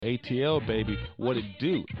ATL, baby, what it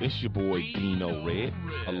do? It's your boy Dino Red,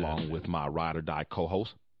 along with my ride or die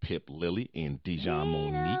co-host Pip Lily and Dijon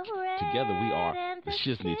Monique. Together we are the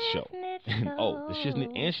Shiznit Show. And the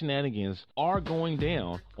Shiznit and Shenanigans are going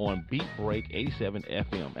down on Beat Break 87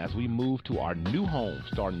 FM as we move to our new home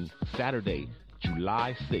starting Saturday,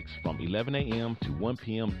 July 6th from 11 a.m. to 1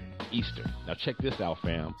 p.m. Eastern. Now check this out,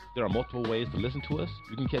 fam. There are multiple ways to listen to us.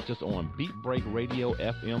 You can catch us on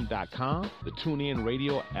BeatBreakRadioFM.com, the TuneIn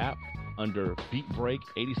Radio app under Beat Break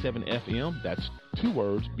 87 FM. That's two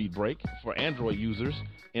words, Beat Break, for Android users.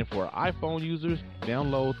 And for iPhone users,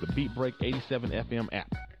 download the Beat Break 87 FM app.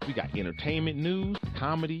 We got entertainment news,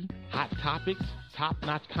 comedy, hot topics,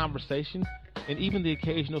 top-notch conversation, and even the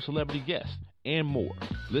occasional celebrity guest, and more.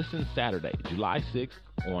 Listen Saturday, July 6th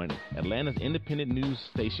on Atlanta's independent news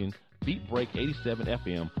station, Beat Break 87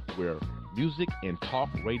 FM, where music and talk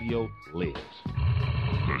radio lives.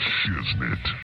 The Shiznit.